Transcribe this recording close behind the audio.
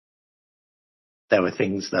there were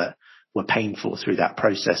things that were painful through that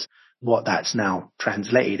process. What that's now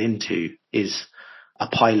translated into is a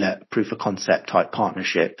pilot proof of concept type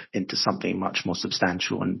partnership into something much more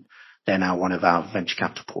substantial. And they're now one of our venture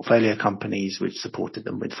capital portfolio companies. We've supported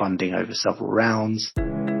them with funding over several rounds.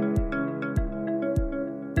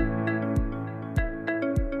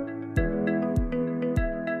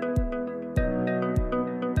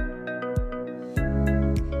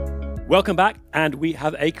 Welcome back, and we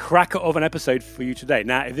have a cracker of an episode for you today.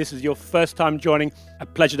 Now, if this is your first time joining, a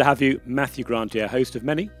pleasure to have you. Matthew Grant here, host of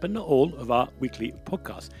many, but not all, of our weekly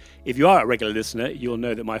podcasts. If you are a regular listener, you'll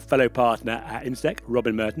know that my fellow partner at Instech,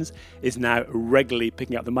 Robin Mertens, is now regularly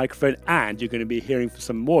picking up the microphone, and you're going to be hearing from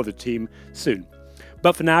some more of the team soon.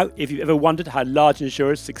 But for now, if you've ever wondered how large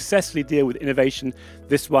insurers successfully deal with innovation,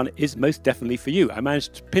 this one is most definitely for you. I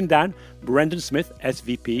managed to pin down Brendan Smith,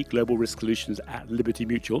 SVP Global Risk Solutions at Liberty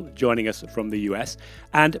Mutual, joining us from the US,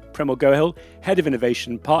 and Premal Gohil, Head of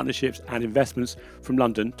Innovation, Partnerships and Investments from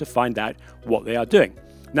London, to find out what they are doing.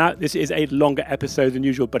 Now, this is a longer episode than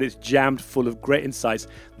usual, but it's jammed full of great insights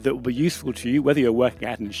that will be useful to you, whether you're working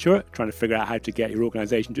at an insurer, trying to figure out how to get your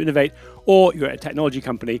organization to innovate, or you're at a technology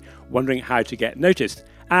company wondering how to get noticed.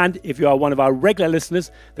 And if you are one of our regular listeners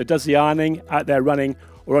that does the ironing out there running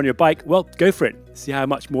or on your bike, well, go for it. See how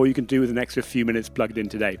much more you can do with an extra few minutes plugged in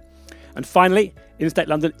today. And finally, Instech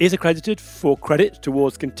London is accredited for credit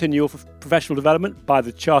towards continual professional development by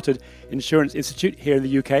the Chartered Insurance Institute here in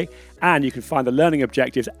the UK. And you can find the learning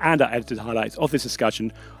objectives and our edited highlights of this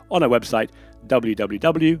discussion on our website,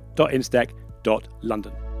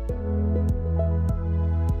 www.instech.london.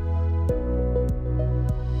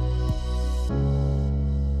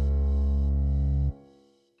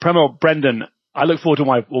 Premal, Brendan, I look forward to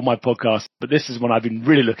all my podcasts, but this is one I've been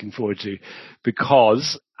really looking forward to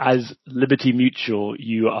because as Liberty Mutual,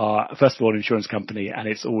 you are, first of all, an insurance company, and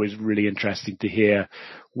it's always really interesting to hear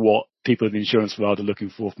what people in the insurance world are looking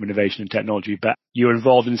for from innovation and technology. But you're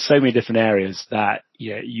involved in so many different areas that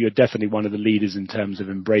you're definitely one of the leaders in terms of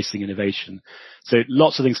embracing innovation. So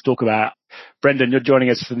lots of things to talk about. Brendan, you're joining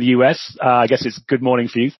us from the US. I guess it's good morning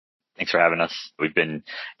for you. Thanks for having us. We've been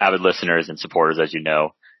avid listeners and supporters, as you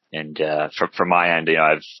know. And from my end,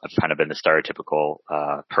 I've kind of been the stereotypical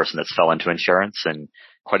person that's fell into insurance, and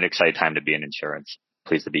quite an exciting time to be in insurance.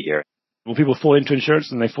 Pleased to be here. Well, people fall into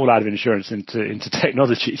insurance and they fall out of insurance into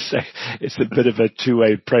technology. So it's a bit of a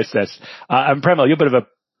two-way process. And Premal, you're a bit of a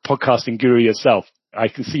podcasting guru yourself. I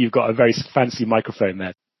can see you've got a very fancy microphone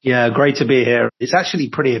there. Yeah, great to be here. It's actually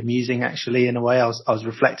pretty amusing, actually, in a way. I was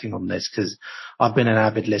reflecting on this because I've been an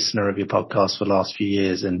avid listener of your podcast for the last few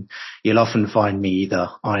years, and you'll often find me either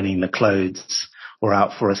ironing the clothes or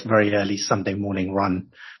out for a very early Sunday morning run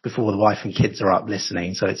before the wife and kids are up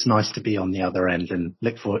listening. So it's nice to be on the other end and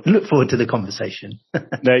look forward to the conversation.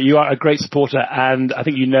 No, you are a great supporter, and I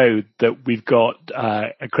think you know that we've got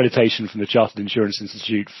accreditation from the Chartered Insurance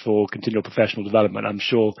Institute for continual professional development. I'm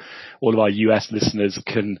sure all of our US listeners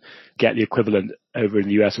can get the equivalent over in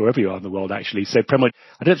the US or wherever you are in the world, actually. So, Premal,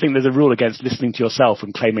 I don't think there's a rule against listening to yourself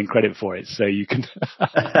and claiming credit for it. So you can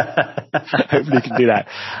hopefully you can do that.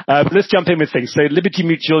 But let's jump in with things. So Liberty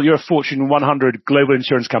Mutual, you're a Fortune 100 global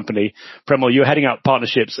insurance company. Premal, you're heading up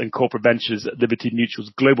partnerships and corporate ventures at Liberty Mutual's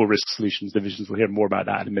Global Risk Solutions divisions. We'll hear more about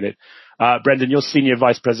that in a minute. Brendan, you're Senior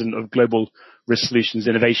Vice President of Global Risk Solutions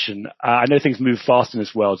Innovation. I know things move fast in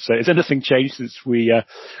this world. So has anything changed since you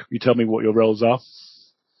told me what your roles are?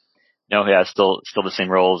 No, yeah, still the same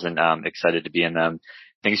roles, and excited to be in them.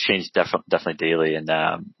 Things change definitely daily, and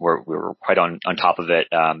we're quite on top of it.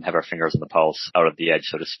 Have our fingers on the pulse, out of the edge,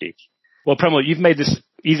 so to speak. Well, Premal, you've made this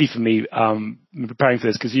easy for me preparing for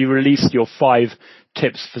this because you released your 5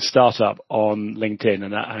 tips for startup on LinkedIn,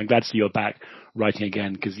 and I'm glad to see you're back writing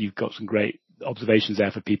again because you've got some great observations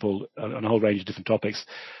there for people on a whole range of different topics.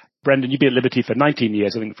 Brendan, you've been at Liberty for 19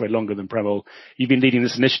 years, I think for longer than Premal. You've been leading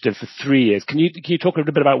this initiative for 3 years. Can you talk a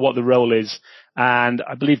little bit about what the role is? And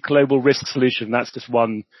I believe Global Risk Solution, that's just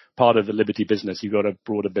one part of the Liberty business. You've got a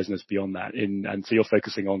broader business beyond that. And so you're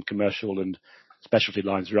focusing on commercial and specialty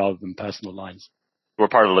lines rather than personal lines. We're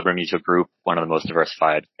part of the Liberty Mutual Group, one of the most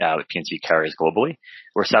diversified P&C carriers globally.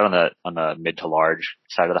 We're set on the mid to large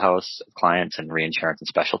side of the house of clients and reinsurance and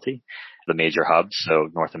specialty, the major hubs, so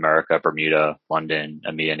North America, Bermuda, London,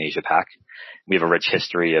 EMEA, and Asia Pac. We have a rich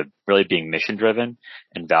history of really being mission-driven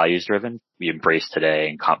and values-driven. We embrace today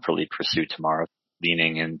and confidently pursue tomorrow,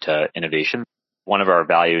 leaning into innovation. One of our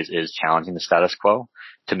values is challenging the status quo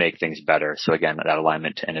to make things better. So again, that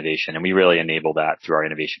alignment to innovation. And we really enable that through our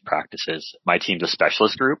innovation practices. My team's a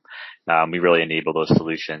specialist group. We really enable those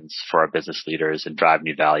solutions for our business leaders and drive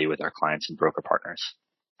new value with our clients and broker partners.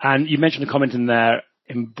 And you mentioned a comment in there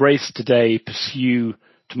embrace today, pursue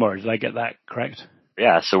tomorrow. Did I get that correct?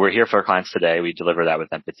 Yeah. So we're here for our clients today. We deliver that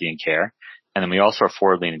with empathy and care. And then we also are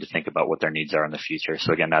forward leaning to think about what their needs are in the future.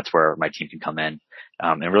 So again, that's where my team can come in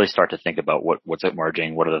and really start to think about what's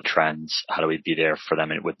emerging, what are the trends, how do we be there for them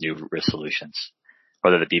with new risk solutions,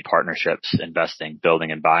 whether it be partnerships, investing,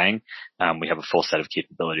 building, and buying. We have a full set of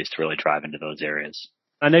capabilities to really drive into those areas.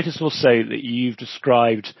 I noticed also that you've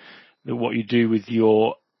described what you do with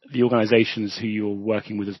the organizations who you're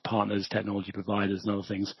working with as partners, technology providers and other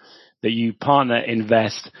things, that you partner,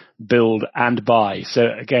 invest, build and buy. So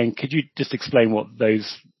again, could you just explain what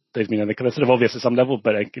those mean? They're kind of sort of obvious at some level,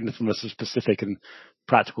 but from a specific and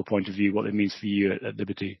practical point of view, what it means for you at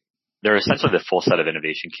Liberty. They're essentially the full set of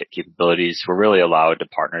innovation capabilities. We're really allowed to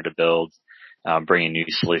partner to build, bringing new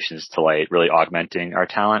solutions to light, really augmenting our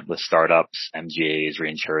talent with startups, MGAs,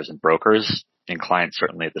 reinsurers, and brokers, and clients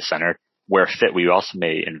certainly at the center. Where fit, we also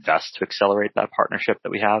may invest to accelerate that partnership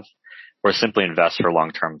that we have, or simply invest for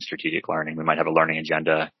long-term strategic learning. We might have a learning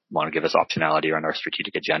agenda, want to give us optionality around our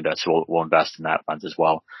strategic agenda, so we'll invest in that funds as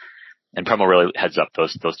well. And Premal really heads up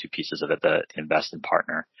those two pieces of it, the invest and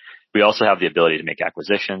partner. We also have the ability to make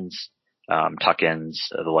acquisitions, tuck-ins,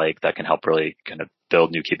 the like, that can help really kind of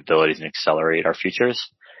build new capabilities and accelerate our futures.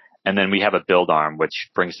 And then we have a build arm,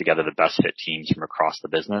 which brings together the best fit teams from across the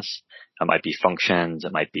business. It might be functions,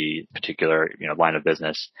 it might be particular, line of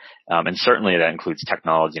business. And certainly that includes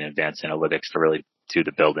technology and advanced analytics to really do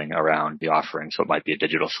the building around the offering. So it might be a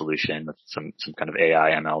digital solution with some kind of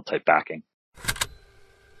AI, ML type backing.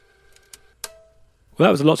 Well,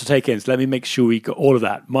 that was a lot to take in. So let me make sure we got all of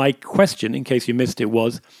that. My question, in case you missed it,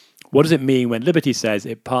 was, what does it mean when Liberty says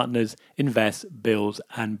it partners, invests, builds,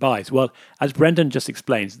 and buys? Well, as Brendan just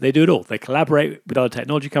explains, they do it all. They collaborate with other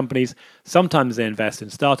technology companies. Sometimes they invest in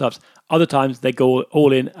startups. Other times they go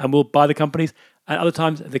all in and will buy the companies. And other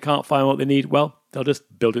times, if they can't find what they need, well, they'll just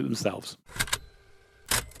build it themselves.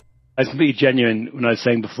 I was completely genuine when I was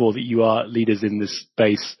saying before that you are leaders in this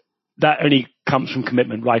space. That only comes from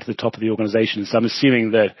commitment right at the top of the organization. So I'm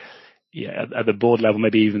assuming that at the board level,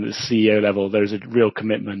 maybe even the CEO level, there's a real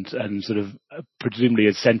commitment and sort of presumably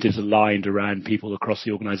incentives aligned around people across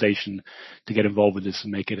the organization to get involved with this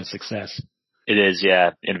and make it a success. It is,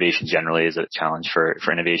 yeah. Innovation generally is a challenge for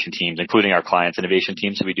innovation teams, including our clients' innovation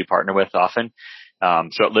teams that we do partner with often.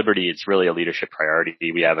 So at Liberty, it's really a leadership priority.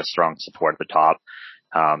 We have a strong support at the top.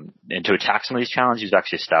 And to attack some of these challenges, we've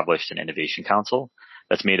actually established an innovation council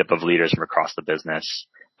that's made up of leaders from across the business,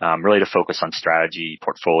 really to focus on strategy,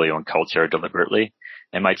 portfolio, and culture deliberately.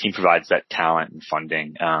 And my team provides that talent and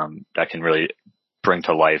funding that can really bring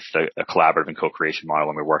to life a collaborative and co-creation model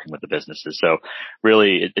when we're working with the businesses. So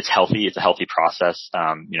really, it's healthy. It's a healthy process.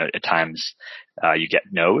 At times you get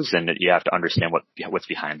no's, and you have to understand what's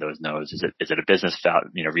behind those no's. Is it a business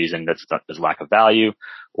reason there's lack of value,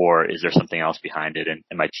 or is there something else behind it? And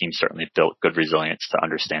my team certainly built good resilience to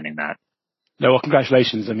understanding that. No, well,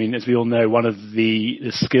 congratulations. I mean, as we all know, one of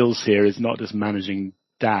the skills here is not just managing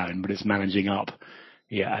down, but it's managing up.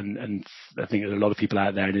 Yeah, and I think there's a lot of people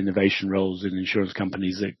out there in innovation roles in insurance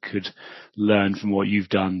companies that could learn from what you've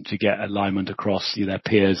done to get alignment across their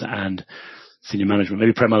peers and senior management.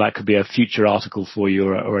 Maybe Premal, that could be a future article for you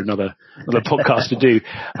or another podcast to do.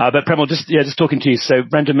 But Premal, just talking to you. So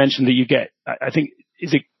Brendan mentioned that you get, I think,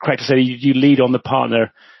 is it correct to say you lead on the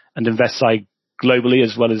partner and invest side globally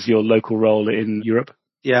as well as your local role in Europe?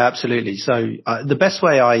 Yeah, absolutely. So the best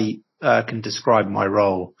way I can describe my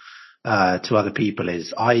role to other people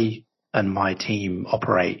is I and my team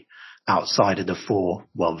operate outside of the four,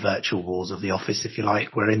 virtual walls of the office, if you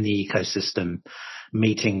like. We're in the ecosystem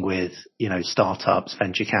meeting with, startups,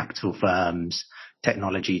 venture capital firms,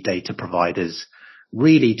 technology data providers,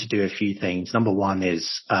 really to do a few things. Number one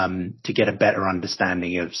is to get a better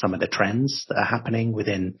understanding of some of the trends that are happening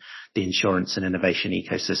within the insurance and innovation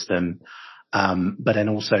ecosystem, but then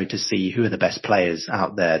also to see who are the best players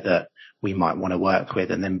out there that we might want to work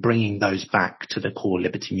with, and then bringing those back to the core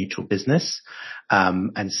Liberty Mutual business,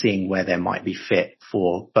 and seeing where there might be fit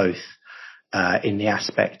for both in the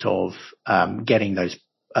aspect of getting those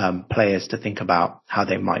players to think about how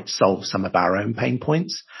they might solve some of our own pain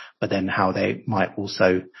points, but then how they might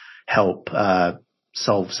also help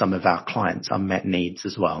solve some of our clients' unmet needs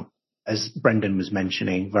as well. As Brendan was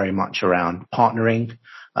mentioning, very much around partnering.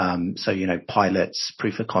 So, pilots,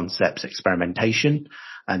 proof of concepts, experimentation,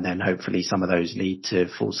 and then hopefully some of those lead to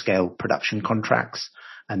full scale production contracts,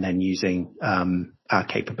 and then using our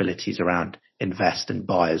capabilities around invest and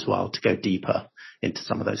buy as well to go deeper into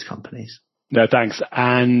some of those companies. No, thanks.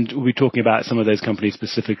 And we'll be talking about some of those companies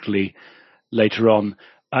specifically later on.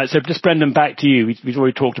 So just Brendan, back to you. We've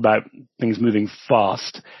already talked about things moving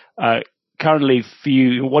fast. currently for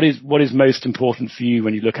you, what is most important for you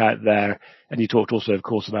when you look out there? And you talked also, of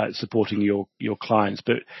course, about supporting your clients,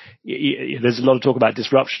 but there's a lot of talk about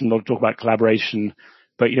disruption, a lot of talk about collaboration.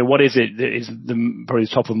 But what is it that is probably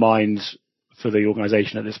top of mind for the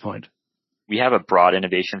organization at this point? We have a broad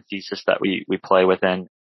innovation thesis that we play within.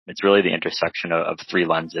 It's really the intersection of three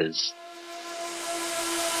lenses.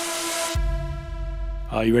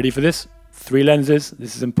 Are you ready for this? 3 lenses.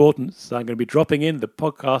 This is important. So I'm going to be dropping in the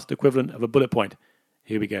podcast equivalent of a bullet point.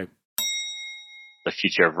 Here we go. The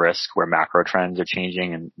future of risk, where macro trends are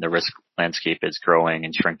changing and the risk landscape is growing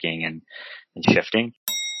and shrinking and shifting.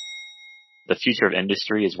 The future of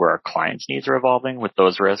industry is where our clients' needs are evolving with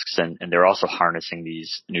those risks, and they're also harnessing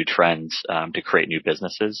these new trends to create new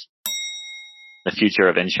businesses. The future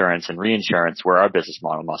of insurance and reinsurance, where our business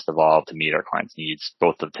model must evolve to meet our clients' needs,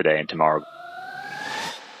 both of today and tomorrow.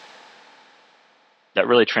 That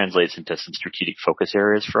really translates into some strategic focus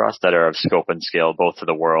areas for us that are of scope and scale, both to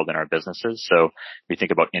the world and our businesses. So we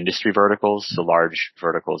think about industry verticals, so large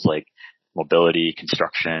verticals like mobility,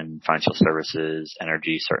 construction, financial services,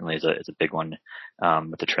 energy certainly is a big one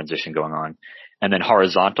with the transition going on. And then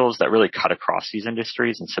horizontals that really cut across these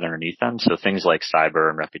industries and sit underneath them. So things like cyber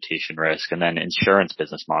and reputation risk, and then insurance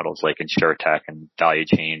business models like InsurTech and value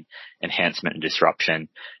chain enhancement and disruption.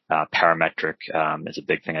 Parametric is a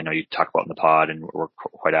big thing I know you talk about in the pod and we're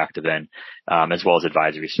quite active in, as well as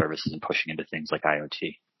advisory services and pushing into things like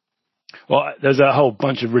IoT. Well, there's a whole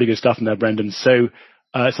bunch of really good stuff in there, Brendan. So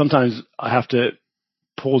sometimes I have to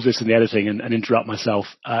pause this in the editing and interrupt myself.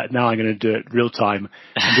 Now I'm going to do it real time.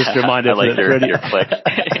 And just a reminder. I like your click.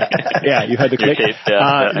 Yeah, you heard the click.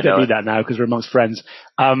 You don't need that now because we're amongst friends.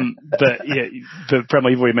 But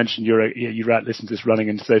Prema, you've already mentioned you listen to this running.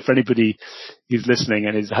 And so for anybody who's listening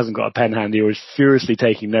and hasn't got a pen handy or is furiously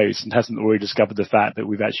taking notes and hasn't already discovered the fact that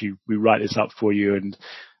we write this up for you and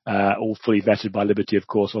all fully vetted by Liberty, of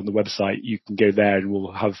course, on the website. You can go there and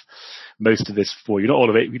we'll have most of this for you. Not all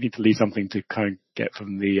of it. We need to leave something to kind of get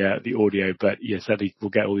from the audio, but certainly we'll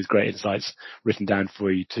get all these great insights written down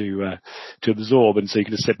for you to absorb, and so you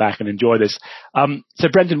can just sit back and enjoy this. So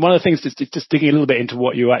Brendan, one of the things just digging a little bit into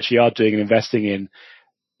what you actually are doing and investing in,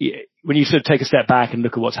 when you sort of take a step back and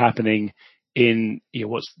look at what's happening in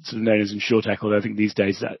what's sort of known as InsurTech, although I think these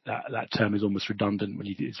days that term is almost redundant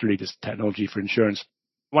it's really just technology for insurance.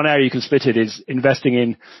 One area you can split it is investing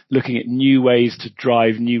in looking at new ways to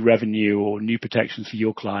drive new revenue or new protections for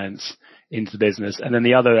your clients into the business. And then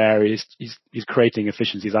the other area is creating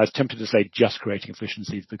efficiencies. I was tempted to say just creating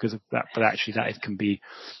efficiencies because of that, but actually that can be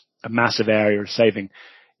a massive area of saving.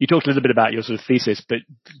 You talked a little bit about your sort of thesis, but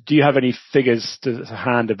do you have any figures to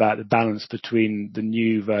hand about the balance between the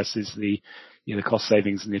new versus the cost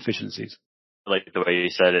savings and the efficiencies? I like the way you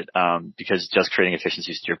said it, because just creating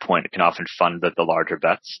efficiencies, to your point, it can often fund the larger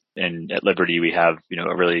bets. And at Liberty, we have,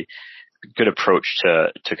 a really good approach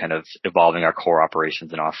to kind of evolving our core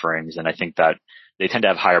operations and offerings. And I think that they tend to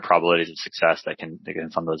have higher probabilities of success that can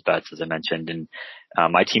fund those bets, as I mentioned. And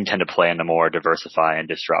my team tend to play in the more diversify and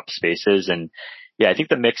disrupt spaces. And yeah, I think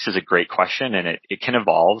the mix is a great question, and it can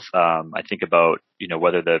evolve. I think about,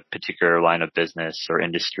 whether the particular line of business or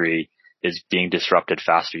industry is being disrupted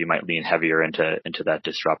faster, you might lean heavier into that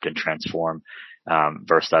disrupt and transform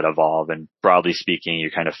versus that evolve. And broadly speaking,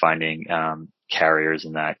 you're kind of finding carriers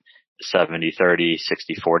in that 70-30,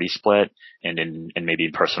 60-40 split, and maybe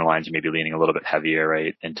in personal lines, you may be leaning a little bit heavier,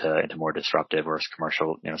 right, into more disruptive or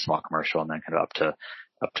commercial, small commercial, and then kind of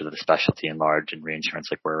up to the specialty and large and reinsurance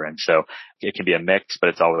like we're in. So it can be a mix, but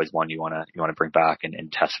it's always one you want to bring back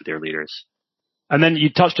and test with your leaders. And then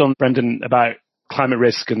you touched on, Brendan, about climate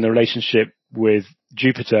risk and the relationship with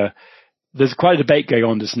Jupiter. There's quite a debate going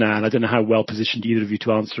on just now, and I don't know how well positioned either of you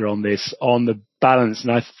to answer on this, on the balance.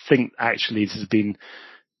 And I think actually this has been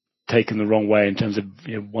taken the wrong way in terms of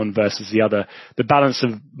one versus the other. The balance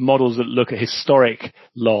of models that look at historic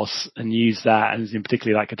loss and use that, and in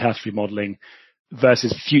particularly like catastrophe modeling,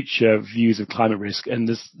 versus future views of climate risk. And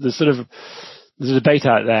there's a debate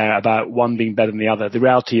out there about one being better than the other. The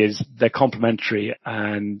reality is they're complementary,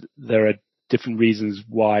 and there are different reasons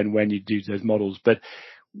why and when you do those models. But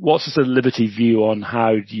what's the sort of Liberty view on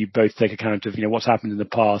how do you both take account of what's happened in the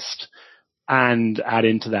past and add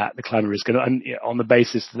into that the climate risk? And on the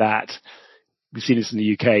basis that we've seen this in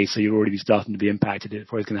the UK, so you're already starting to be impacted. It's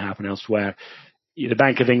probably going to happen elsewhere. The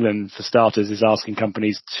Bank of England, for starters, is asking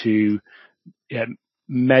companies to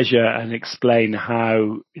measure and explain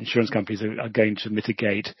how insurance companies are going to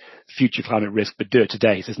mitigate future climate risk, but do it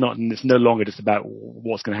today. So it's no longer just about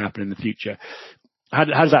what's going to happen in the future. How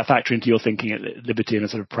does that factor into your thinking at Liberty in a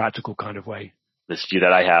sort of practical kind of way? this view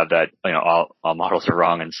that I have that, all models are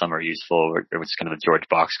wrong and some are useful, which is kind of the George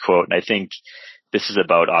Box quote. And I think this is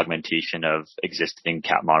about augmentation of existing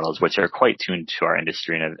cat models, which are quite tuned to our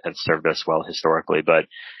industry and have served us well historically. But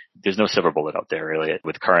there's no silver bullet out there really.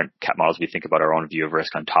 With current cat models, we think about our own view of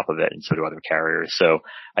risk on top of it, and so do other carriers. So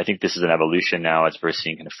I think this is an evolution now as we're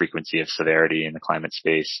seeing kind of frequency of severity in the climate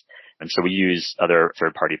space. And so we use other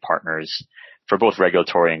third-party partners for both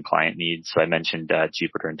regulatory and client needs. So I mentioned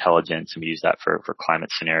Jupiter Intelligence, and we use that for climate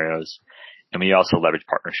scenarios. And we also leverage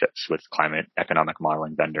partnerships with climate economic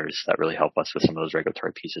modeling vendors that really help us with some of those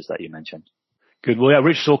regulatory pieces that you mentioned. Good. Well, yeah,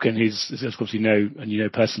 Rich Sorkin, who's, of course, you know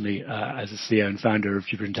personally as a CEO and founder of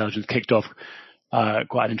Jupiter Intelligence, kicked off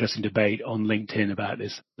quite an interesting debate on LinkedIn about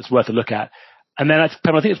this. It's worth a look at. And then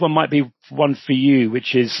Pam, I think this one might be one for you,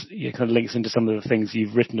 which is kind of links into some of the things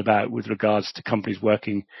you've written about with regards to companies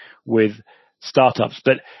working with startups.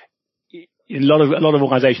 But a lot of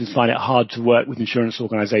organizations find it hard to work with insurance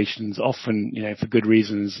organizations, often, for good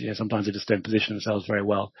reasons. Sometimes they just don't position themselves very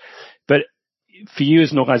well. But for you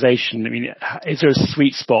as an organization, is there a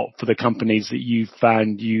sweet spot for the companies that you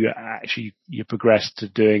found you progressed to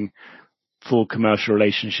doing full commercial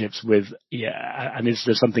relationships with? And is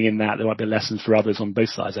there something in that might be lessons for others on both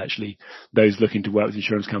sides, actually, those looking to work with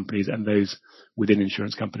insurance companies and those within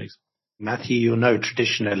insurance companies? Matthew, you'll know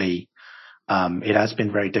traditionally, it has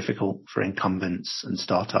been very difficult for incumbents and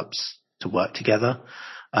startups to work together.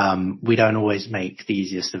 We don't always make the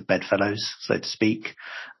easiest of bedfellows, so to speak.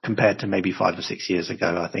 Compared to maybe 5 or 6 years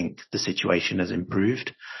ago, I think the situation has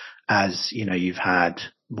improved as, you've had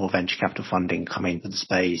more venture capital funding come into the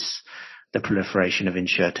space, the proliferation of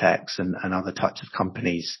insurtechs and other types of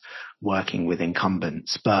companies working with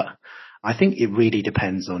incumbents. But I think it really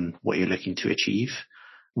depends on what you're looking to achieve.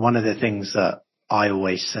 One of the things that I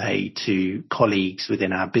always say to colleagues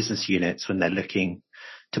within our business units when they're looking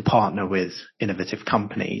to partner with innovative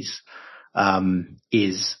companies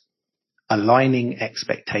is aligning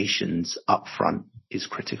expectations up front is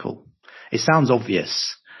critical. It sounds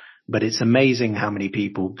obvious, but it's amazing how many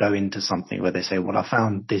people go into something where they say, well, I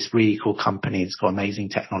found this really cool company. It's got amazing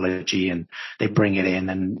technology, and they bring it in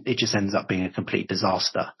and it just ends up being a complete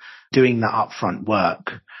disaster. Doing that upfront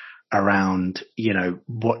work around,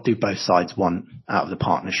 what do both sides want out of the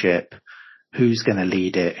partnership? Who's going to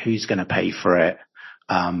lead it? Who's going to pay for it?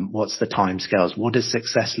 What's the timescales? What does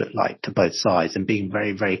success look like to both sides? And being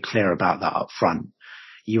very, very clear about that up front,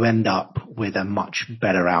 you end up with a much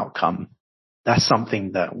better outcome. That's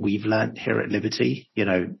something that we've learned here at Liberty,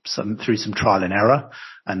 through some trial and error,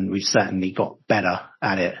 and we've certainly got better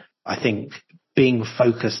at it. I think being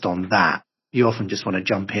focused on that, you often just want to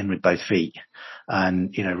jump in with both feet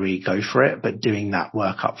and, really go for it. But doing that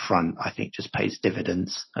work up front, I think just pays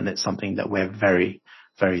dividends. And it's something that we're very,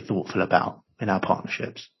 very thoughtful about in our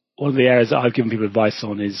partnerships. One of the areas that I've given people advice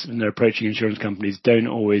on is when they're approaching insurance companies, don't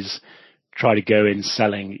always try to go in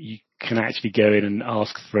selling. You can actually go in and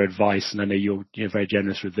ask for advice. And I know you're very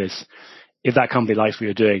generous with this. If that company likes what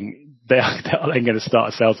you're doing, they're going to start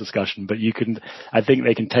a sales discussion, but I think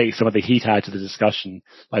they can take some of the heat out of the discussion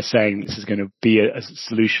by saying, this is going to be a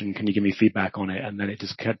solution. Can you give me feedback on it? And then it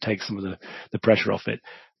just takes some of the pressure off it.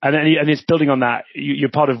 And it's building on that. You're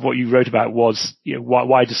part of what you wrote about was,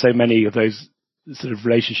 why do so many of those sort of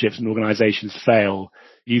relationships and organizations fail?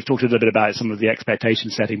 You've talked a little bit about some of the expectation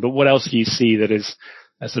setting, but what else do you see that is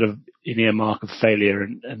a sort of an earmark of failure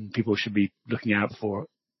and people should be looking out for?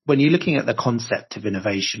 When you're looking at the concept of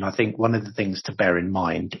innovation, I think one of the things to bear in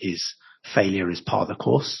mind is failure is part of the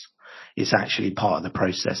course. It's actually part of the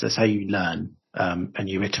process. That's how you learn, and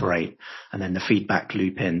you iterate, and then the feedback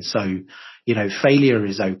loop in. So, failure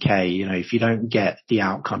is okay. If you don't get the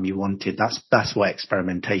outcome you wanted, that's what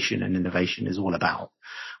experimentation and innovation is all about.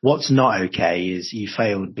 What's not okay is you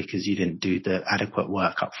failed because you didn't do the adequate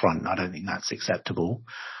work up front. I don't think that's acceptable.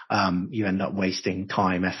 You end up wasting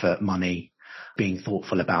time, effort, money. Being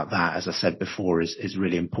thoughtful about that, as I said before, is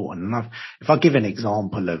really important. And if I give an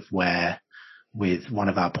example of where with one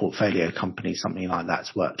of our portfolio companies, something like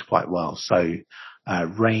that's worked quite well. So,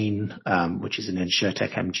 Rain, which is an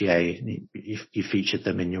insurtech MGA, you featured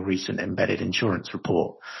them in your recent embedded insurance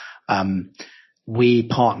report. We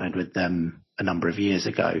partnered with them a number of years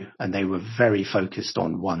ago, and they were very focused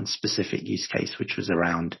on one specific use case, which was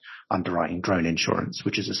around underwriting drone insurance,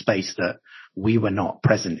 which is a space that we were not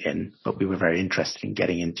present in, but we were very interested in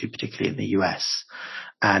getting into, particularly in the US.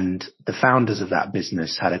 And the founders of that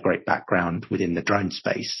business had a great background within the drone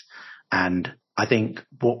space. And I think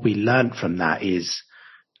what we learned from that is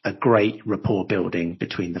a great rapport building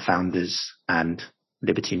between the founders and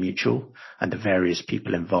Liberty Mutual and the various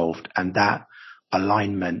people involved. And that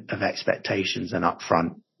alignment of expectations and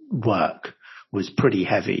upfront work was pretty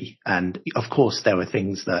heavy. And of course, there were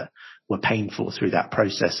things that were painful through that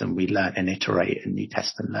process, and we learn and iterate and you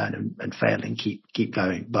test and learn and fail and keep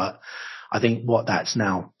going. But I think what that's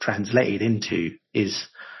now translated into is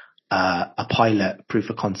a pilot proof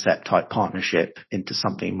of concept type partnership into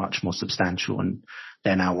something much more substantial. And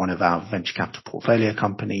they're now one of our venture capital portfolio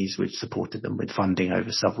companies. We've supported them with funding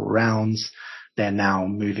over several rounds. They're now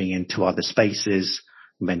moving into other spaces.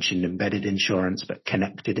 Mentioned embedded insurance, but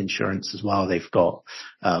connected insurance as well. They've got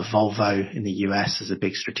Volvo in the US as a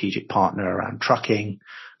big strategic partner around trucking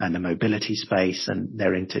and the mobility space, and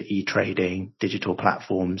they're into e-trading, digital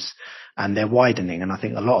platforms, and they're widening. And I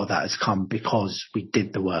think a lot of that has come because we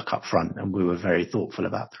did the work up front and we were very thoughtful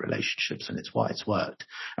about the relationships, and it's why it's worked.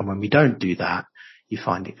 And when we don't do that, you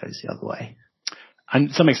find it goes the other way. And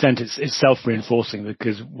to some extent it's self-reinforcing,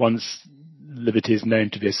 because once Liberty is known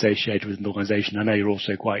to be associated with an organization, I know you're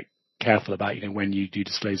also quite careful about, when you do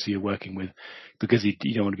disclose who you're working with, because you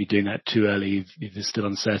don't want to be doing that too early if there's still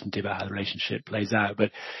uncertainty about how the relationship plays out.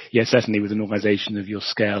 But yeah, certainly with an organization of your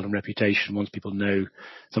scale and reputation, once people know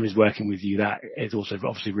somebody's working with you, that is also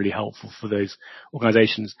obviously really helpful for those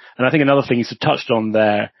organizations. And I think another thing you touched on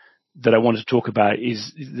there that I wanted to talk about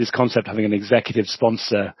is this concept of having an executive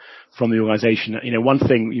sponsor from the organization. One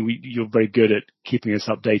thing, you're very good at keeping us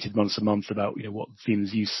updated once a month about, what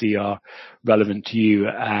themes you see are relevant to you.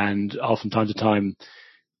 And often time to time,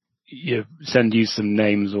 send you some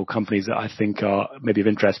names or companies that I think are maybe of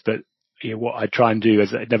interest. But what I try and do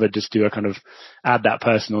is I never just do a kind of add that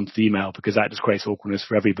person onto the email, because that just creates awkwardness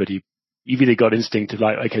for everybody. You've either got instinct of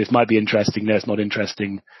like, okay, this might be interesting, no, it's not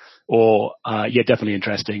interesting, or yeah, definitely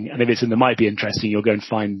interesting. And if it's in the might be interesting, you'll go and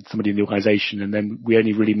find somebody in the organization, and then we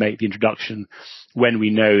only really make the introduction when we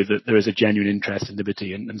know that there is a genuine interest in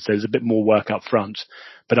Liberty. And so there's a bit more work up front,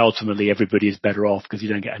 but ultimately everybody is better off because you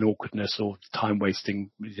don't get an awkwardness or time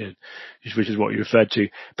wasting, which is what you referred to.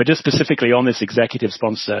 But just specifically on this executive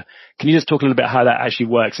sponsor, can you just talk a little bit how that actually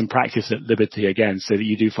works in practice at Liberty again, so that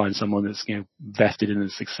you do find someone that's vested in the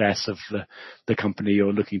success of the company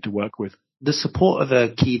you're looking to work with? The support of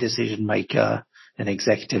a key decision maker, an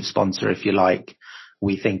executive sponsor, if you like,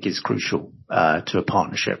 we think is crucial to a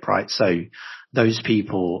partnership, right? So those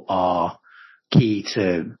people are key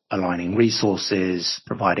to aligning resources,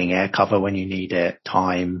 providing air cover when you need it,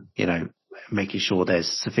 time, making sure there's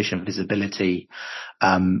sufficient visibility.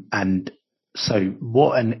 And so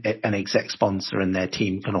what an exec sponsor and their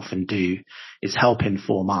team can often do is help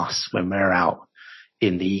inform us when we're out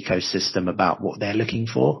in the ecosystem about what they're looking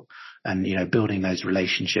for. And, building those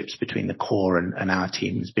relationships between the core and our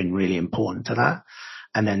team has been really important to that.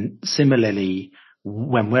 And then similarly,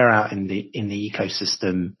 when we're out in the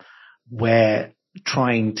ecosystem, we're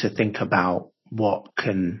trying to think about what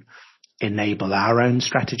can enable our own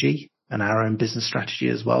strategy and our own business strategy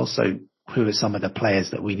as well. So who are some of the players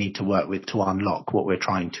that we need to work with to unlock what we're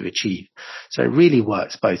trying to achieve? So it really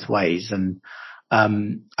works both ways. And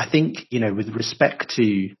I think, with respect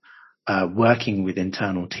to working with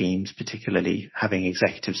internal teams, particularly having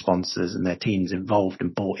executive sponsors and their teams involved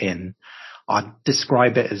and bought in, I'd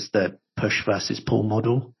describe it as the push versus pull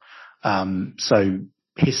model. So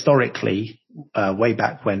historically, way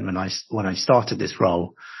back when I started this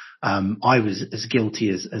role, I was as guilty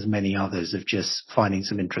as many others of just finding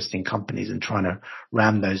some interesting companies and trying to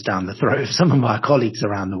ram those down the throat of some of my colleagues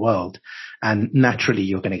around the world. And naturally,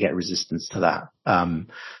 you're going to get resistance to that.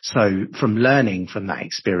 So from learning from that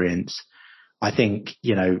experience, I think,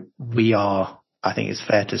 I think it's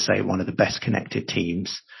fair to say one of the best connected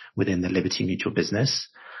teams within the Liberty Mutual business.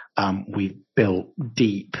 We've built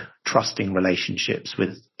deep, trusting relationships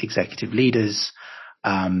with executive leaders,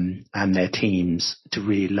 and their teams to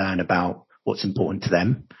really learn about what's important to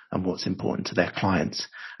them and what's important to their clients.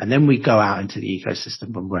 And then we go out into the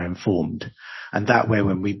ecosystem when we're informed. And that way,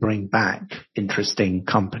 when we bring back interesting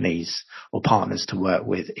companies or partners to work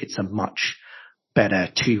with, it's a much better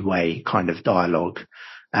two-way kind of dialogue.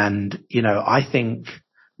 And, I think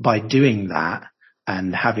by doing that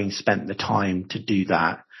and having spent the time to do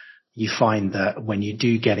that, you find that when you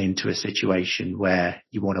do get into a situation where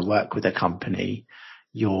you want to work with a company,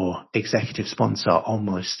 your executive sponsor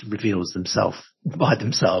almost reveals themselves by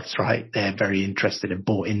themselves, right? They're very interested and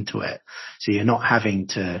bought into it. So you're not having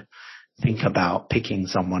to think about picking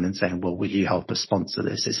someone and saying, well, will you help us sponsor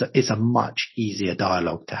this? It's a much easier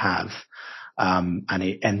dialogue to have. And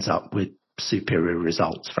it ends up with superior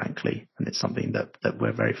results, frankly. And it's something that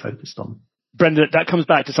we're very focused on. Brendan, that comes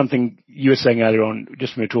back to something you were saying earlier on,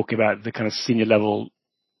 just when we were talking about the kind of senior level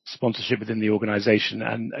sponsorship within the organization.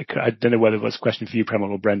 And I don't know whether it was a question for you, Premal,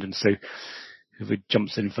 or Brendan, so whoever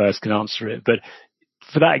jumps in first can answer it. But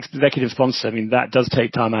for that executive sponsor, I mean, that does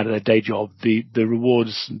take time out of their day job. The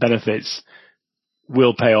rewards and benefits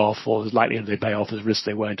will pay off, or there's likelihood they pay off. There's risk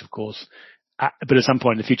they won't, of course. But at some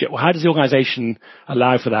point in the future, well, how does the organization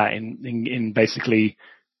allow for that in basically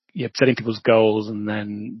setting people's goals and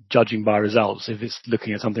then judging by results if it's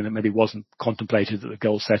looking at something that maybe wasn't contemplated at the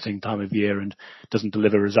goal setting time of year and doesn't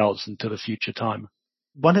deliver results until a future time?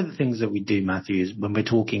 One of the things that we do, Matthew, is when we're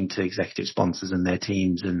talking to executive sponsors and their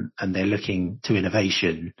teams and they're looking to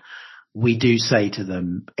innovation, we do say to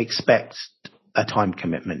them, expect a time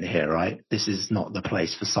commitment here, right? This is not the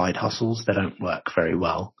place for side hustles. They don't work very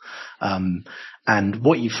well. And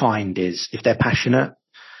what you find is if they're passionate,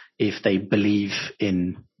 if they believe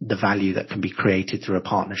in the value that can be created through a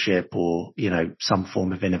partnership or, some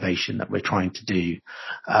form of innovation that we're trying to do,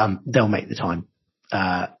 they'll make the time.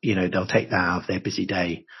 They'll take that out of their busy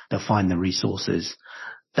day. They'll find the resources.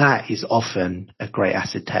 That is often a great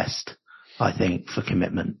acid test, I think, for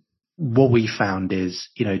commitment. What we found is,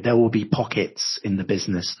 there will be pockets in the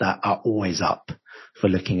business that are always up for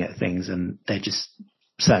looking at things, and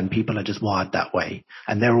certain people are just wired that way,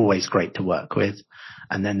 and they're always great to work with.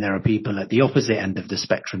 And then there are people at the opposite end of the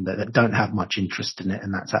spectrum that don't have much interest in it,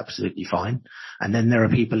 and that's absolutely fine. And then there are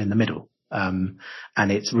people in the middle. And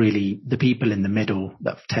it's really the people in the middle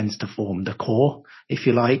that tends to form the core, if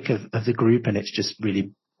you like, of the group. And it's just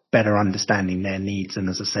really better understanding their needs. And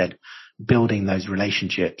as I said, building those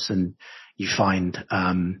relationships, and you find,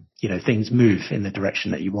 things move in the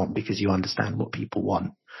direction that you want because you understand what people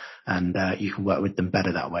want, and you can work with them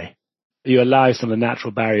better that way. You allow some of the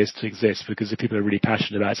natural barriers to exist because if people are really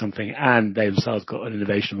passionate about something and they themselves got an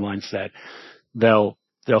innovation mindset, they'll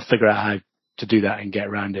figure out how to do that and get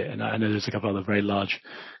around it. And I know there's a couple of other very large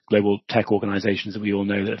global tech organizations that we all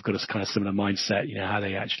know that have got a kind of similar mindset,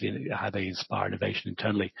 how they inspire innovation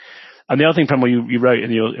internally. And the other thing, Pramod, you wrote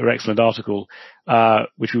in your excellent article,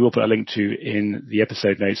 which we will put a link to in the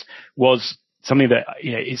episode notes, was something that,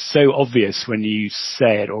 is so obvious when you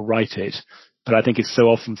say it or write it, but I think it's so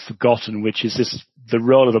often forgotten, which is the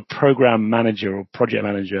role of a program manager or project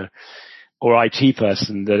manager or IT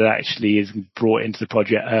person that actually is brought into the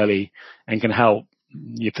project early and can help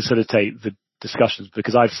facilitate the discussions.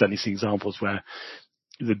 Because I've certainly seen examples where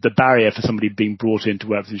the barrier for somebody being brought in to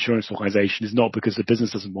work with an insurance organization is not because the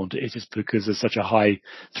business doesn't want it. It's just because there's such a high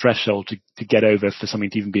threshold to get over for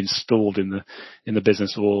something to even be installed in the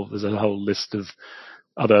business, or there's a whole list of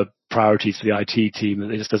other priorities for the IT team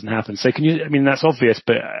that it just doesn't happen. So that's obvious,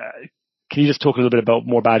 but can you just talk a little bit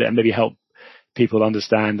more about it and maybe help people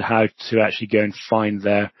understand how to actually go and find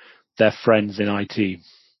their friends in IT?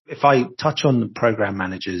 If I touch on the program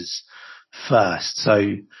managers first, so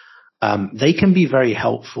they can be very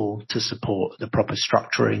helpful to support the proper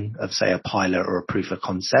structuring of, say, a pilot or a proof of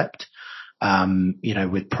concept,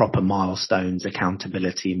 with proper milestones,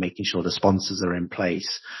 accountability, making sure the sponsors are in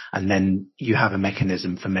place. And then you have a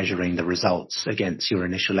mechanism for measuring the results against your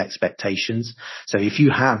initial expectations. So if you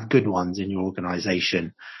have good ones in your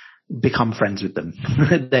organization, become friends with them.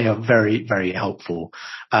 They are very, very helpful.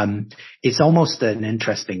 It's almost an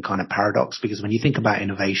interesting kind of paradox because when you think about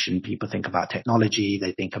innovation, people think about technology,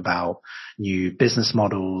 they think about new business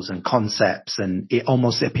models and concepts, and it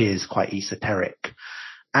almost appears quite esoteric.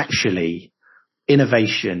 Actually,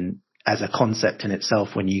 innovation as a concept in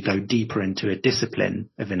itself, when you go deeper into a discipline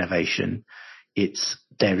of innovation,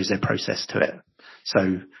 there is a process to it.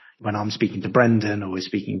 So when I'm speaking to Brendan or we're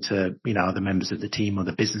speaking to, other members of the team or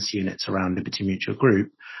the business units around Liberty Mutual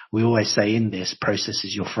Group, we always say in this, process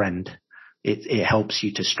is your friend. It helps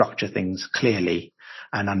you to structure things clearly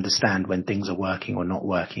and understand when things are working or not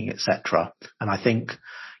working, etc. And I think,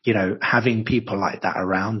 having people like that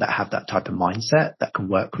around that have that type of mindset that can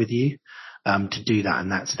work with you to do that,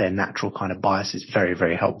 and that's their natural kind of bias, is very,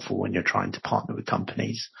 very helpful when you're trying to partner with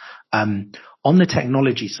companies. On the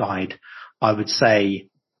technology side, I would say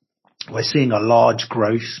we're seeing a large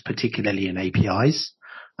growth, particularly in APIs,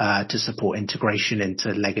 to support integration into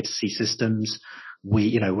legacy systems.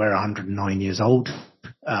 We're 109 years old.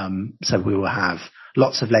 So we will have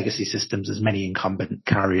lots of legacy systems, as many incumbent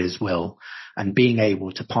carriers will, and being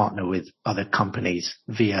able to partner with other companies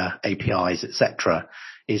via APIs, etc.,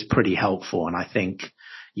 is pretty helpful. And I think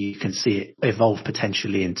you can see it evolve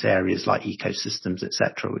potentially into areas like ecosystems,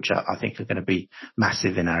 etc., which I think are going to be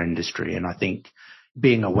massive in our industry. And I think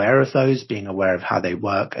being aware of those, being aware of how they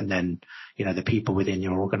work, and then, the people within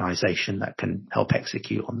your organization that can help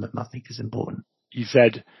execute on them, I think is important. You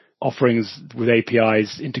said offerings with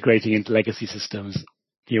APIs integrating into legacy systems.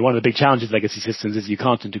 one of the big challenges of legacy systems is you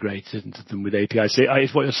can't integrate into them with APIs. So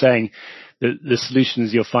it's what you're saying, that the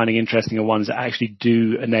solutions you're finding interesting are ones that actually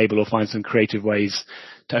do enable or find some creative ways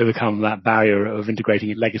to overcome that barrier of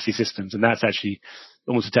integrating legacy systems. And that's actually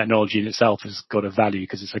almost a technology in itself has got a value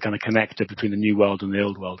because it's a kind of connector between the new world and the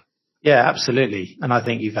old world. Yeah, absolutely. And I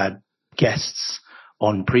think you've had guests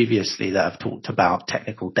on previously that have talked about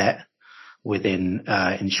technical debt within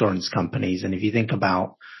insurance companies. And if you think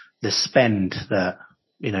about the spend that,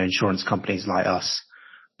 insurance companies like us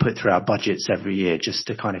put through our budgets every year just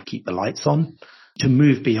to kind of keep the lights on, to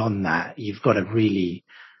move beyond that, you've got to really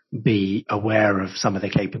be aware of some of the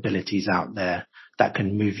capabilities out there that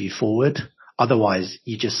can move you forward. Otherwise,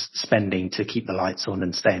 you're just spending to keep the lights on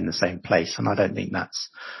and stay in the same place. And I don't think that's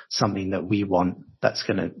something that we want that's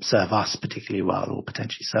going to serve us particularly well or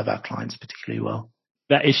potentially serve our clients particularly well.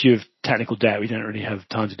 That issue of technical debt, we don't really have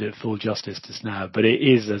time to do it full justice just now, but it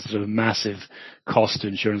is a sort of massive cost to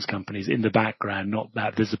insurance companies in the background, not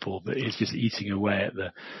that visible, but it's just eating away at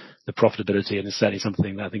the profitability. And it's certainly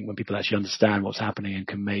something that I think when people actually understand what's happening and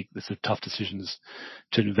can make the sort of tough decisions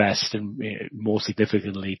to invest and more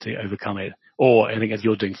significantly to overcome it, or I think as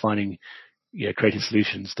you're doing, finding creative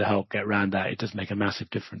solutions to help get around that, it does make a massive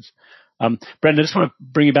difference. Brendan, I just want to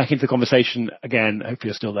bring you back into the conversation again, hopefully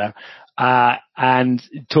you're still there, and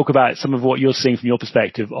talk about some of what you're seeing from your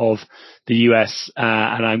perspective of the US,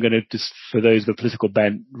 and I'm going to just, for those with a political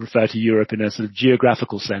bent, refer to Europe in a sort of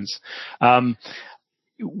geographical sense. How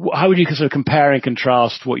would you sort of compare and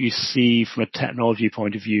contrast what you see from a technology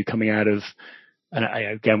point of view coming out of, and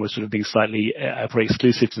again, we're sort of being slightly probably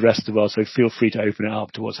exclusive to the rest of the world, so feel free to open it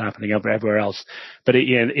up to what's happening everywhere else. But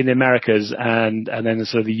in the Americas and then the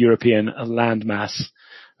sort of the European landmass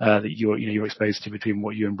that you're exposed to between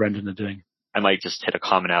what you and Brendan are doing. I might just hit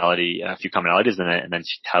a few commonalities and then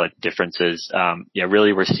highlight differences.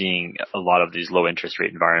 Really we're seeing a lot of these low interest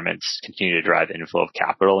rate environments continue to drive inflow of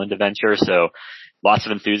capital into venture. So lots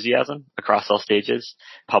of enthusiasm across all stages.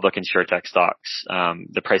 Public insurtech stocks,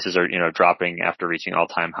 the prices are, dropping after reaching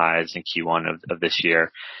all-time highs in Q1 of this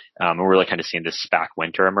year. We're really kind of seeing this SPAC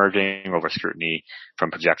winter emerging over scrutiny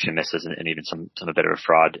from projection misses and even some a bit of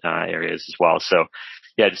fraud areas as well. So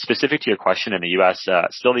yeah, specific to your question, in the US,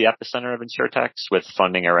 still the epicenter of insurtechs with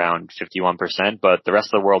funding around 51%, but the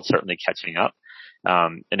rest of the world certainly catching up.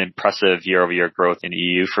 An impressive year-over-year growth in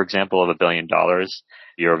EU, for example, of $1 billion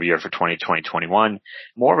year-over-year for 2020-21.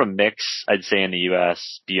 More of a mix, I'd say, in the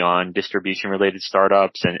U.S. beyond distribution-related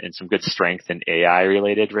startups and some good strength in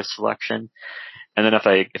AI-related risk selection. And then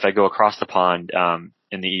if I go across the pond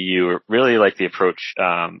in the EU, really like the approach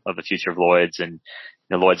of the future of Lloyd's, and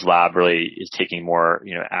Lloyd's Lab really is taking more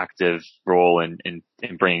active role in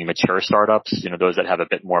bringing mature startups, those that have a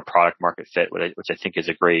bit more product market fit, which I think is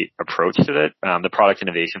a great approach to it. The product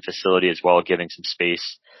innovation facility as well, giving some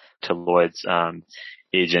space to Lloyd's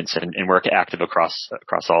agents and work active across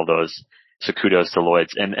all those. So kudos to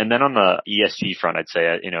Lloyd's. And then on the ESG front, I'd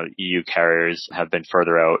say, EU carriers have been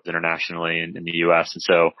further out internationally in the US. And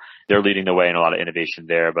so they're leading the way in a lot of innovation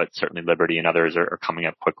there, but certainly Liberty and others are coming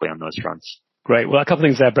up quickly on those fronts. Great. Well, a couple of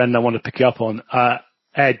things there, Brendan, I want to pick you up on.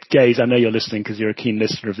 Ed Gaze, I know you're listening because you're a keen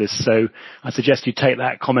listener of this, so I suggest you take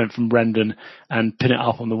that comment from Brendan and pin it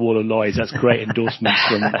up on the wall of Lloyd's. That's great endorsement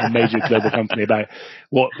from a major global company about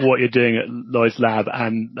what you're doing at Lloyd's Lab,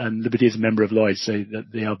 and Liberty is a member of Lloyd's, so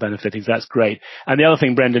that they are benefiting. So that's great. And the other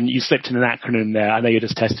thing, Brendan, you slipped in an acronym there. I know you're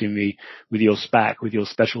just testing me with your SPAC, with your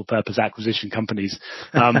special purpose acquisition companies.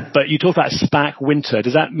 But you talk about SPAC winter.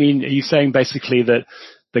 Does that mean, are you saying basically that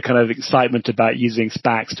the kind of excitement about using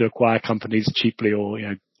SPACs to acquire companies cheaply or,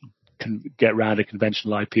 can get around a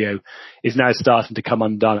conventional IPO is now starting to come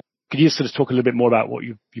undone? Could you sort of talk a little bit more about what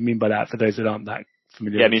you mean by that for those that aren't that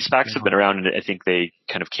familiar? Yeah, I mean, SPACs have been around, and I think they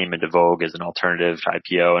kind of came into vogue as an alternative to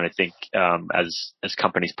IPO. And I think, as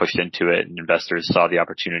companies pushed into it and investors saw the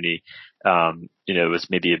opportunity, it was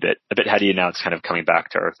maybe a bit heady, and now it's kind of coming back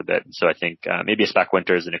to earth a bit. And so I think, maybe a SPAC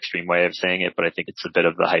winter is an extreme way of saying it, but I think it's a bit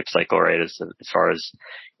of the hype cycle, right? As far as,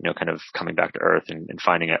 kind of coming back to earth and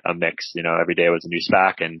finding a mix, every day was a new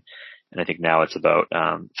SPAC. And I think now it's about,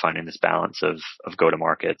 finding this balance of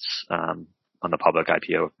go-to-markets, on the public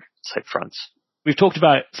IPO type fronts. We've talked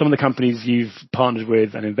about some of the companies you've partnered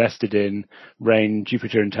with and invested in, Rain,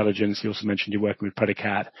 Jupiter Intelligence. You also mentioned you're working with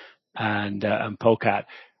Predicat and Polcat.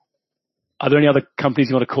 Are there any other companies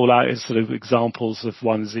you want to call out as sort of examples of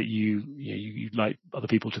ones that you'd like other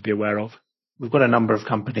people to be aware of? We've got a number of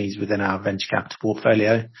companies within our venture capital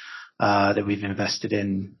portfolio that we've invested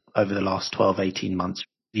in over the last 12, 18 months.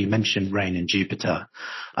 You mentioned Rain and Jupiter.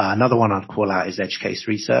 Another one I'd call out is EdgeCase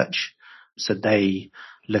Research. So they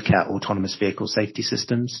look at autonomous vehicle safety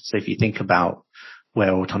systems. So if you think about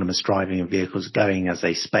where autonomous driving and vehicles are going as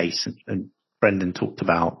a space. And Brendan talked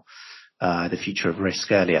about the future of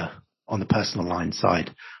risk earlier. On the personal line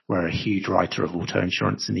side, we're a huge writer of auto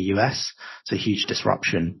insurance in the US. It's a huge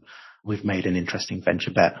disruption. We've made an interesting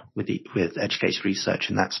venture bet with Educase Research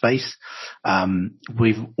in that space.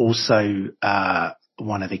 We've also,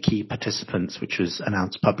 one of the key participants, which was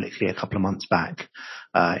announced publicly a couple of months back,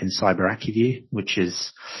 in Cyber AccuView, which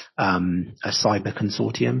is, a cyber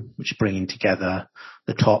consortium, which is bringing together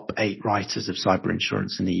the top 8 writers of cyber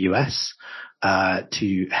insurance in the US,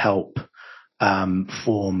 to help,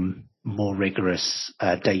 form more rigorous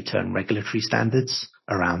data and regulatory standards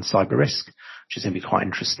around cyber risk, which is going to be quite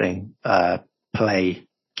interesting play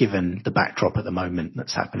given the backdrop at the moment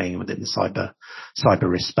that's happening within the cyber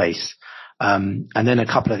risk space. And then a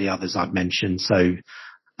couple of the others I've mentioned. So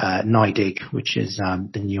NYDIG, which is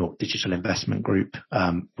the New York Digital Investment Group,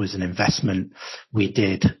 was an investment we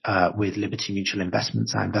did with Liberty Mutual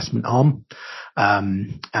Investments, our investment arm.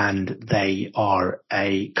 And they are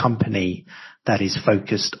a company that is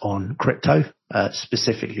focused on crypto,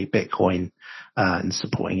 specifically Bitcoin, and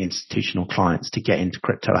supporting institutional clients to get into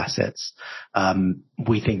crypto assets.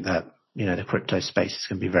 We think that, the crypto space is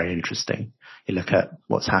going to be very interesting. You look at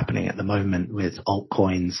what's happening at the moment with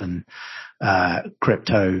altcoins and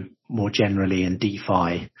crypto more generally and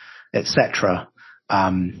DeFi, etc.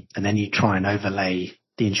 And then you try and overlay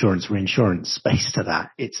the insurance reinsurance space to that.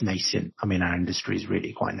 It's nascent. I mean, our industry is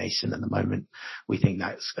really quite nascent at the moment. We think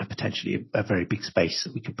that's potentially a very big space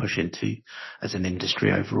that we could push into as an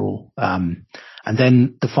industry overall. And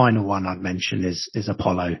then the final one I'd mention is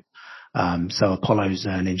Apollo. So Apollo's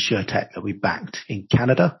an insurtech that we backed in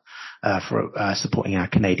Canada, for supporting our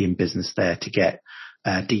Canadian business there to get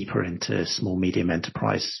deeper into small, medium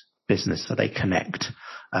enterprise business. So they connect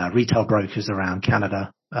retail brokers around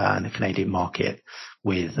Canada and the Canadian market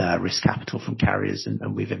with risk capital from carriers,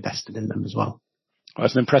 and we've invested in them as well. Well,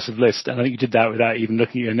 that's an impressive list, and I think you did that without even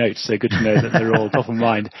looking at your notes, so good to know that they're all top of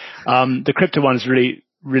mind. The crypto one is really,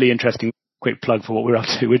 really interesting. Quick plug for what we're up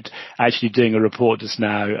to. We're actually doing a report just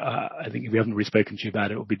now. I think if we haven't really spoken to you about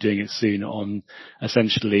it, we'll be doing it soon on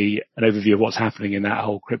essentially an overview of what's happening in that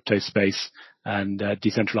whole crypto space and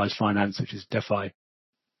decentralized finance, which is DeFi.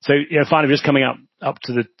 So, finally, just coming up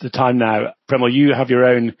to the time now, Premal, you have your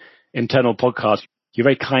own internal podcast. You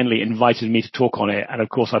very kindly invited me to talk on it. And of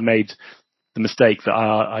course, I made the mistake that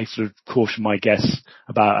I sort of caution my guests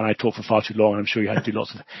about, and I talk for far too long, and I'm sure you had to do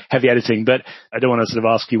lots of heavy editing, but I don't want to sort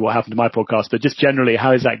of ask you what happened to my podcast, but just generally,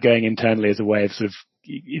 how is that going internally as a way of sort of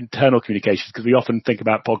internal communications? Because we often think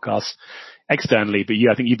about podcasts externally, but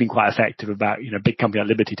I think you've been quite effective about, big company like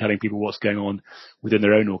Liberty telling people what's going on within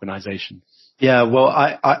their own organization. Yeah, well,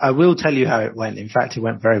 I will tell you how it went. In fact, it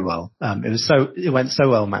went very well. It went so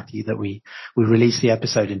well, Matthew, that we released the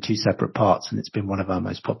episode in 2 separate parts, and it's been one of our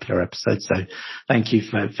most popular episodes. So thank you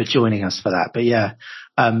for joining us for that. But yeah,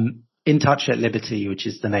 In Touch at Liberty, which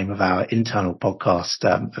is the name of our internal podcast,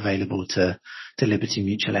 available to Liberty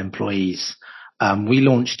Mutual employees. We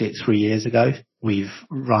launched it 3 years ago. We've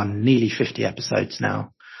run nearly 50 episodes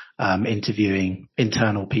now, interviewing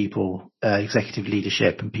internal people, executive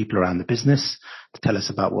leadership and people around the business to tell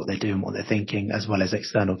us about what they do and what they're thinking, as well as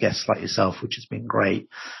external guests like yourself, which has been great.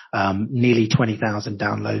 Nearly 20,000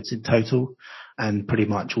 downloads in total, and pretty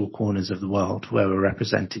much all corners of the world where we're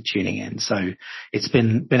represented tuning in. So it's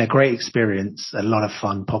been a great experience, a lot of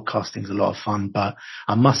fun. Podcasting is a lot of fun, but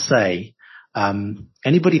I must say,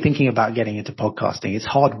 anybody thinking about getting into podcasting, it's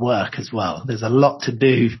hard work as well. There's a lot to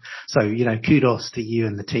do. So, kudos to you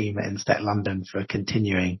and the team at Instead London for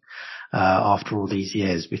continuing, after all these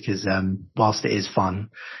years, because, whilst it is fun,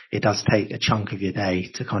 it does take a chunk of your day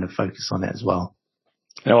to kind of focus on it as well.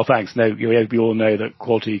 Yeah, well, thanks. No, we all know that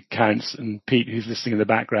quality counts, and Pete, who's listening in the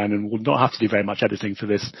background and will not have to do very much editing for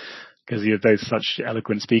this, because you're both such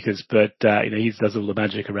eloquent speakers, but, he does all the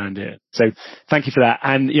magic around it. So thank you for that.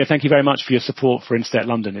 And, thank you very much for your support for Instead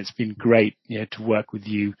London. It's been great, to work with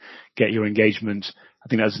you, get your engagement. I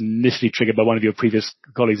think that was initially triggered by one of your previous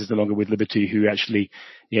colleagues who's no longer with Liberty, who actually,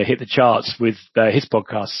 hit the charts with his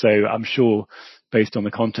podcast. So I'm sure based on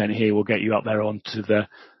the content here, we'll get you up there onto the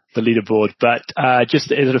leaderboard. But, just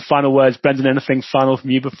sort of final words, Brendan, anything final from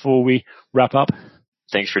you before we wrap up?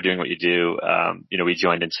 Thanks for doing what you do. We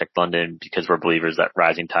joined Instead London because we're believers that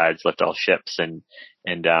rising tides lift all ships, and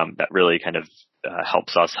that really kind of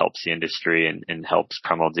helps the industry and helps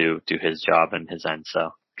Premal do his job and his end. So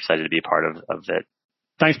excited to be a part of it.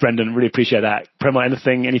 Thanks, Brendan. Really appreciate that. Premal,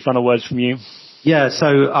 any final words from you? Yeah,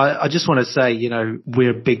 so I just want to say,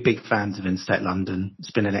 we're big fans of Instead London.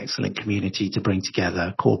 It's been an excellent community to bring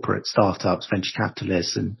together corporate startups, venture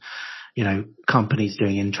capitalists, and companies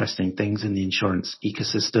doing interesting things in the insurance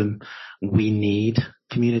ecosystem. We need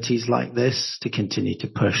communities like this to continue to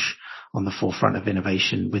push on the forefront of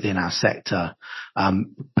innovation within our sector.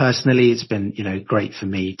 Personally, it's been, great for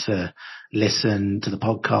me to listen to the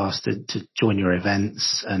podcast, to join your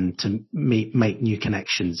events and to make new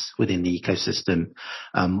connections within the ecosystem.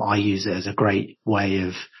 I use it as a great way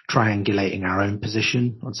of triangulating our own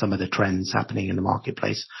position on some of the trends happening in the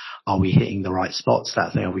marketplace. Are we hitting the right spots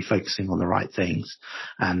that day? Are we focusing on the right things?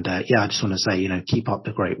 And I just want to say, keep up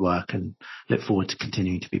the great work and look forward to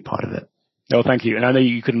continuing to be part of it. Oh, thank you. And I know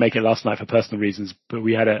you couldn't make it last night for personal reasons, but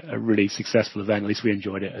we had a really successful event. At least we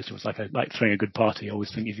enjoyed it. It was like throwing a good party. I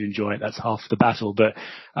always think if you enjoy it, that's half the battle. But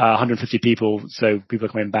 150 people, so people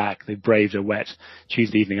are coming back. They braved a wet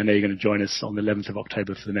Tuesday evening. I know you're going to join us on the 11th of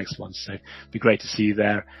October for the next one. So it'd be great to see you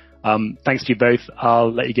there. Thanks to you both.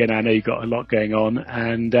 I'll let you go now. I know you've got a lot going on.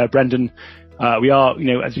 And Brendan, we are,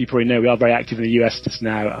 as you probably know, we are very active in the US just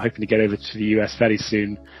now, hoping to get over to the US fairly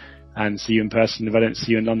soon and see you in person if I don't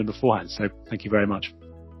see you in London beforehand. So thank you very much.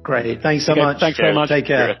 Great. Thanks so much. Thanks very much. Take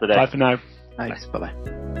care. Bye for now. Thanks. Bye-bye.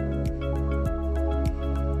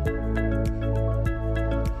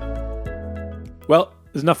 Well,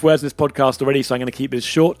 there's enough words in this podcast already, so I'm going to keep this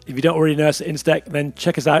short. If you don't already know us at Instech, then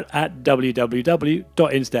check us out at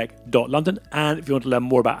www.instech.london. And if you want to learn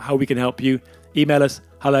more about how we can help you, email us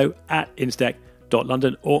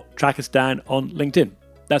hello@instech.london or track us down on LinkedIn.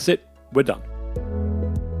 That's it. We're done.